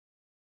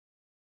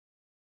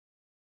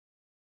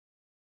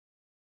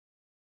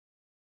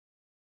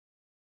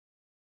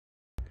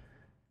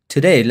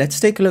Today, let's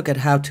take a look at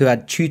how to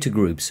add tutor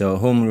groups or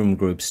homeroom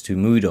groups to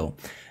Moodle.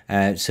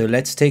 So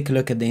let's take a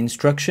look at the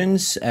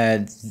instructions.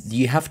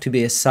 You have to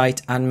be a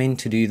site admin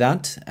to do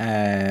that,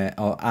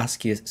 or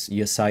ask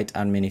your site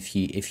admin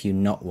if you're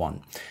not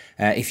one.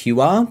 If you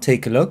are,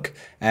 take a look.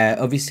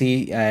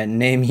 Obviously,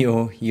 name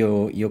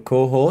your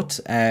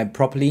cohort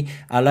properly.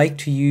 I like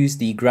to use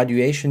the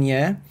graduation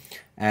year.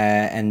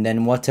 And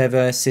then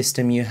whatever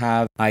system you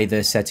have,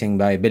 either setting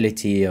by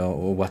ability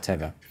or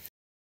whatever.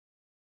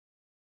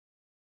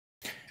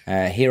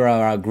 Here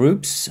are our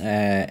groups,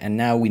 and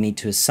now we need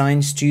to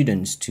assign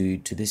students to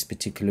this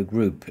particular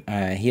group.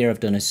 Here I've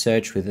done a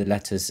search with the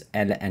letters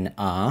L and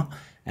R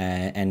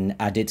and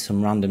added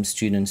some random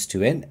students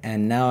to it,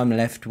 and now I'm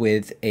left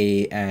with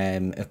a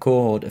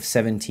cohort of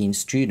 17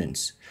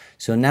 students.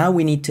 So now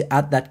we need to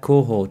add that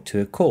cohort to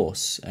a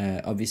course.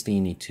 Obviously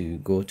you need to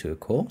go to a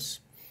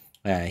course.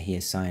 Here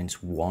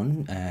Science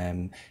 1,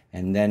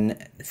 and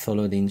then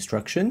follow the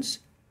instructions.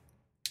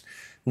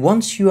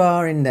 Once you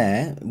are in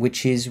there,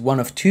 which is one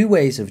of two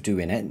ways of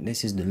doing it,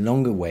 this is the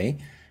longer way,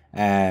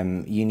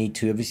 you need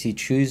to obviously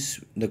choose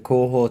the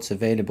cohorts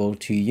available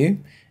to you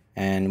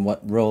and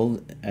what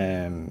role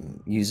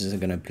users are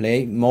going to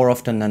play. More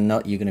often than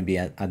not, you're going to be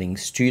adding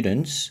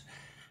students.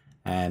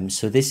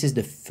 So this is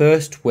the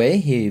first way.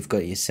 Here you've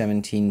got your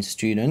 17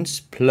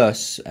 students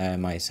plus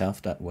myself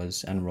that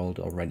was enrolled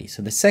already.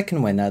 So the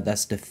second way, now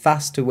that's the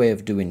faster way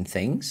of doing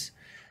things.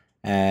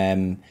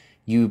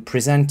 You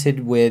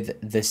presented with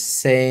the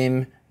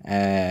same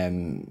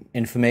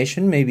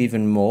information, maybe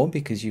even more,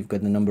 because you've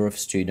got the number of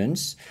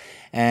students.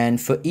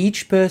 And for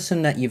each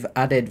person that you've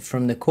added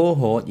from the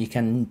cohort, you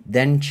can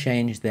then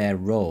change their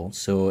role.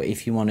 So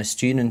if you want a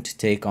student to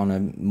take on a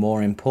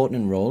more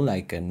important role,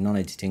 like a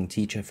non-editing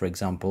teacher, for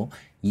example,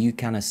 you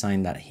can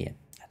assign that here.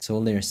 That's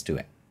all there is to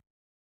it.